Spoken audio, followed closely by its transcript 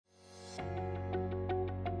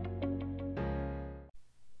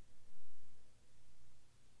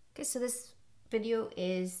Okay, so this video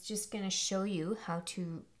is just going to show you how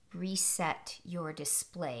to reset your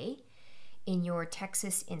display in your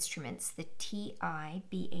Texas Instruments, the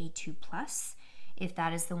TI-BA2 Plus, if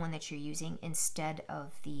that is the one that you're using instead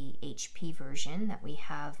of the HP version that we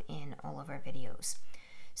have in all of our videos.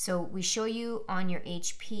 So we show you on your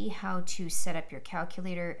HP how to set up your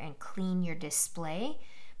calculator and clean your display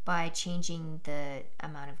by changing the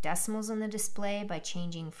amount of decimals on the display, by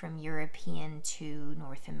changing from European to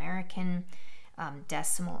North American,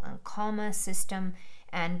 decimal and comma system,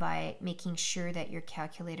 and by making sure that your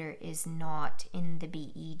calculator is not in the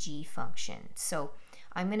BEG function. So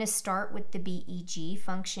I'm going to start with the BEG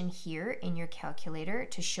function here in your calculator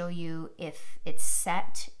to show you if it's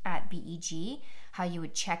set at BEG, how you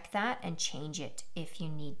would check that and change it if you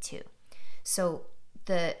need to. So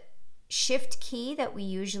the shift key that we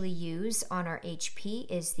usually use on our HP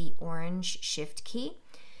is the orange shift key.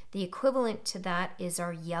 The equivalent to that is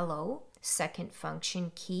our yellow second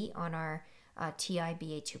function key on our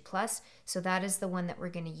TI-BA2 Plus. So that is the one that we're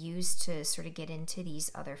going to use to sort of get into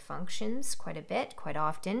these other functions quite a bit, quite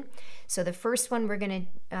often. So the first one we're going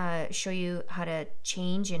to show you how to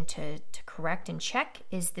change and to correct and check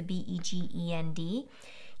is the BEG-END.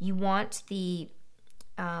 You want the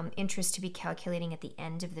interest to be calculating at the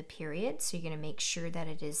end of the period, so you're going to make sure that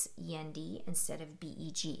it is END instead of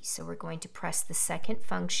BEG. So we're going to press the second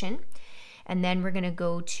function, and then we're going to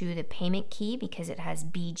go to the payment key because it has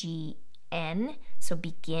BGN, so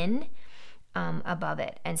begin, above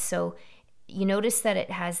it. And so you notice that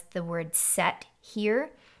it has the word set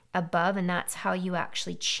here above, and that's how you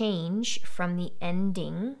actually change from the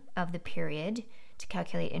ending of the period to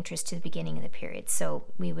calculate interest to the beginning of the period. So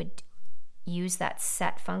we would use that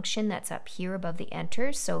set function that's up here above the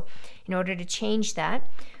enter. So in order to change that,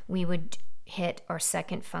 we would hit our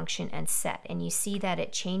second function and set, and you see that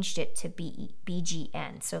it changed it to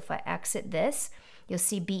BGN. So if I exit this, you'll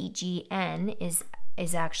see BGN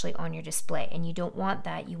is actually on your display, and you don't want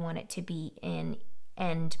that. You want it to be in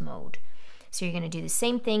end mode. So you're going to do the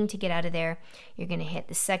same thing to get out of there. You're going to hit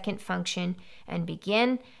the second function and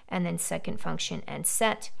begin, and then second function and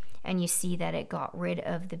set, and you see that it got rid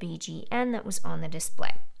of the BGN that was on the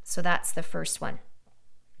display. So that's the first one.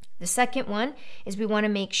 The second one is we want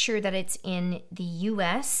to make sure that it's in the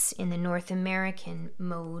US, in the North American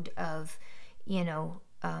mode of,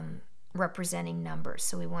 representing numbers.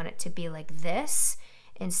 So we want it to be like this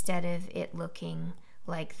instead of it looking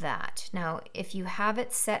like that. Now, if you have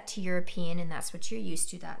it set to European and that's what you're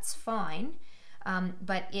used to, that's fine.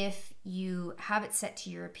 But if you have it set to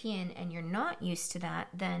European and you're not used to that,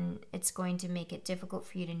 then it's going to make it difficult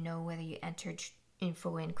for you to know whether you entered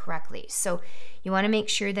info in correctly. So you want to make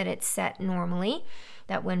sure that it's set normally,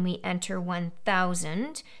 that when we enter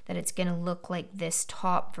 1000, that it's going to look like this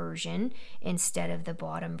top version instead of the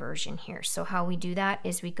bottom version here. So how we do that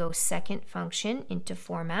is we go second function into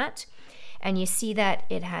format, and you see that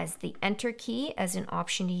it has the enter key as an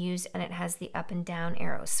option to use, and it has the up and down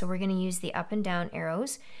arrows. So we're going to use the up and down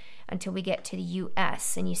arrows until we get to the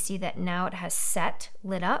US, and you see that now it has set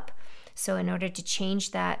lit up. So in order to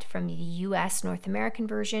change that from the US North American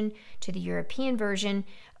version to the European version,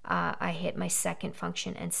 I hit my second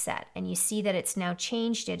function and set, and you see that it's now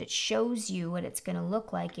changed it. It shows you what it's going to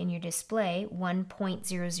look like in your display,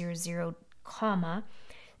 1.000, comma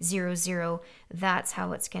 00. That's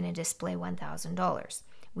how it's going to display $1,000.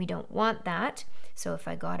 We don't want that. So if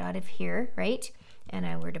I got out of here, right, and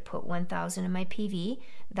I were to put 1000 in my PV,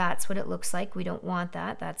 that's what it looks like. We don't want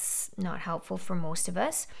that. That's not helpful for most of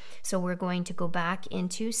us. So we're going to go back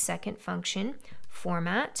into second function,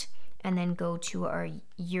 format, and then go to our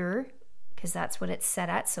EUR, because that's what it's set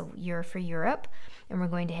at, so EUR for Europe. And we're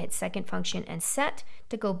going to hit second function and set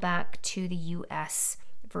to go back to the US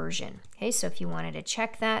version. Okay, so if you wanted to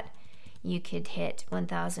check that, you could hit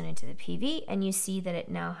 1000 into the PV, and you see that it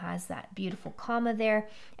now has that beautiful comma there,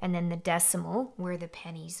 and then the decimal where the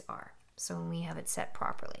pennies are. So we have it set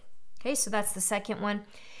properly. Okay, so that's the second one.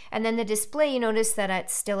 And then the display, you notice that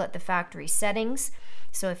it's still at the factory settings.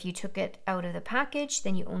 So if you took it out of the package,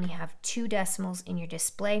 then you only have 2 decimals in your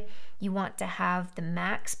display. You want to have the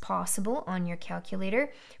max possible on your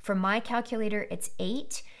calculator. For my calculator, it's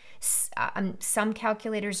 8. Some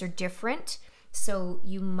calculators are different, so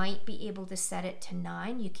you might be able to set it to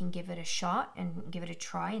 9. You can give it a shot and give it a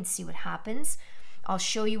try and see what happens. I'll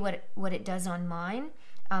show you what it does on mine,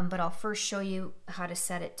 but I'll first show you how to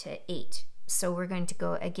set it to 8. So we're going to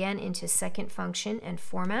go again into second function and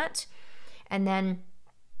format, and then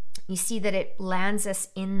you see that it lands us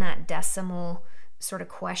in that decimal sort of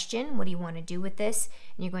question. What do you want to do with this?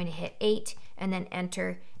 And you're going to hit 8 and then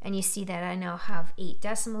enter, and you see that I now have 8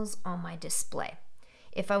 decimals on my display.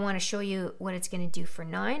 If I want to show you what it's going to do for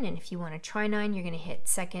 9, and if you want to try 9, you're going to hit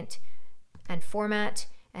second and format,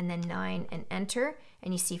 and then 9 and enter.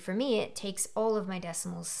 And you see for me, it takes all of my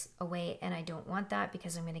decimals away, and I don't want that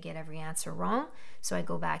because I'm going to get every answer wrong. So I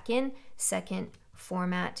go back in, second,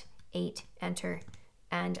 format, 8, enter,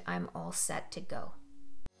 and I'm all set to go.